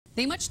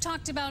The much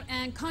talked about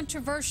and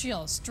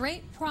controversial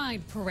Straight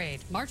Pride Parade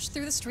marched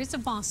through the streets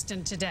of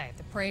Boston today.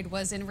 The parade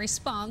was in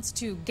response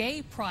to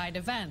gay pride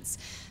events.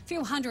 A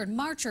few hundred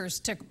marchers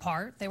took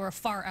part. They were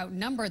far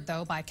outnumbered,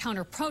 though, by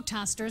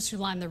counter-protesters who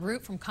lined the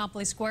route from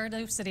Copley Square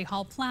to City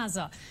Hall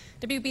Plaza.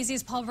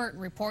 WBZ's Paul Burton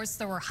reports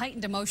there were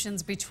heightened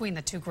emotions between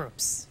the two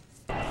groups.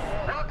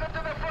 Welcome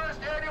to the first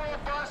annual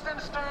Boston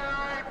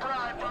Straight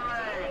Pride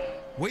Parade.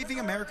 Waving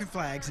American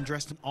flags and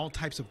dressed in all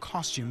types of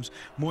costumes,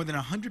 more than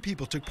 100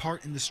 people took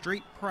part in the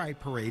Straight Pride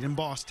Parade in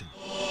Boston.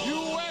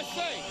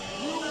 USA!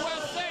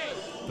 USA!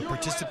 The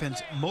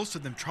participants, most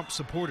of them Trump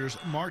supporters,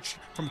 marched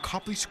from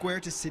Copley Square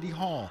to City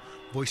Hall,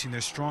 voicing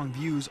their strong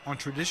views on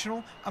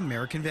traditional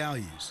American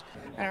values.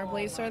 And our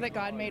beliefs are that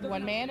God made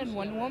one man and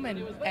one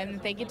woman,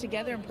 and they get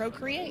together and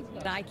procreate.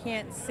 I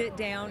can't sit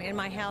down in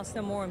my house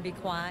no more and be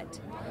quiet,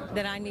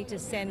 that I need to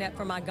stand up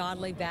for my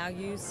godly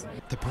values.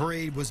 The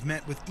parade was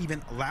met with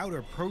even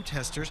louder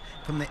protesters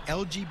from the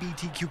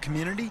LGBTQ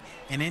community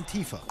and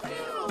Antifa.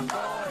 2,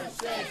 4,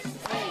 6,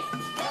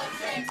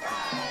 8,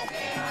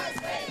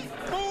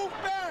 5, move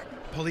back!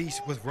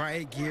 Police with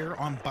riot gear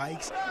on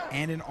bikes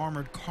and in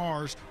armored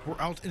cars were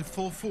out in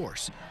full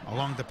force.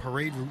 Along the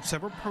parade route,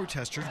 several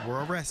protesters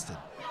were arrested.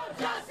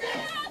 No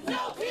justice,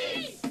 no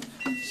peace!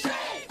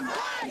 Straight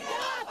pride, get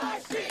off our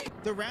street!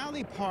 The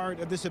rally part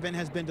of this event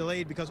has been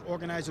delayed because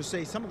organizers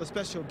say some of the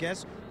special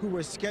guests who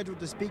were scheduled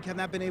to speak have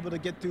not been able to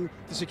get through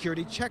the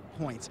security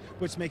checkpoints,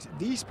 which makes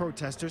these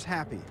protesters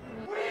happy.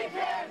 We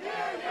can't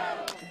hear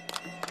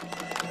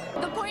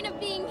you! The point of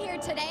being here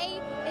today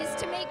is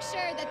to make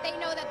sure that they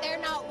know that they're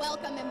not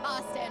welcome in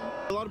Boston.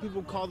 A lot of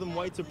people call them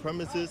white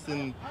supremacists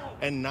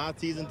and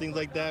Nazis and things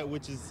like that,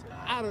 which is,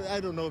 I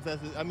don't know if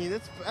that's, I mean,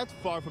 that's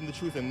far from the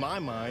truth in my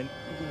mind.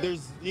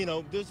 There's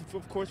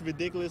of course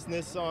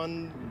ridiculousness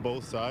on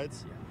both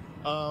sides,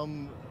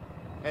 and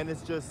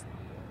it's just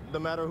the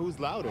matter who's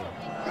louder.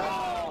 Go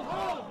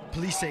home!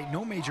 Police say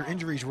no major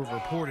injuries were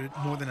reported.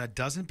 More than a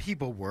dozen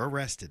people were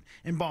arrested.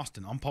 In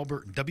Boston, I'm Paul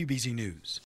Burton, WBZ News.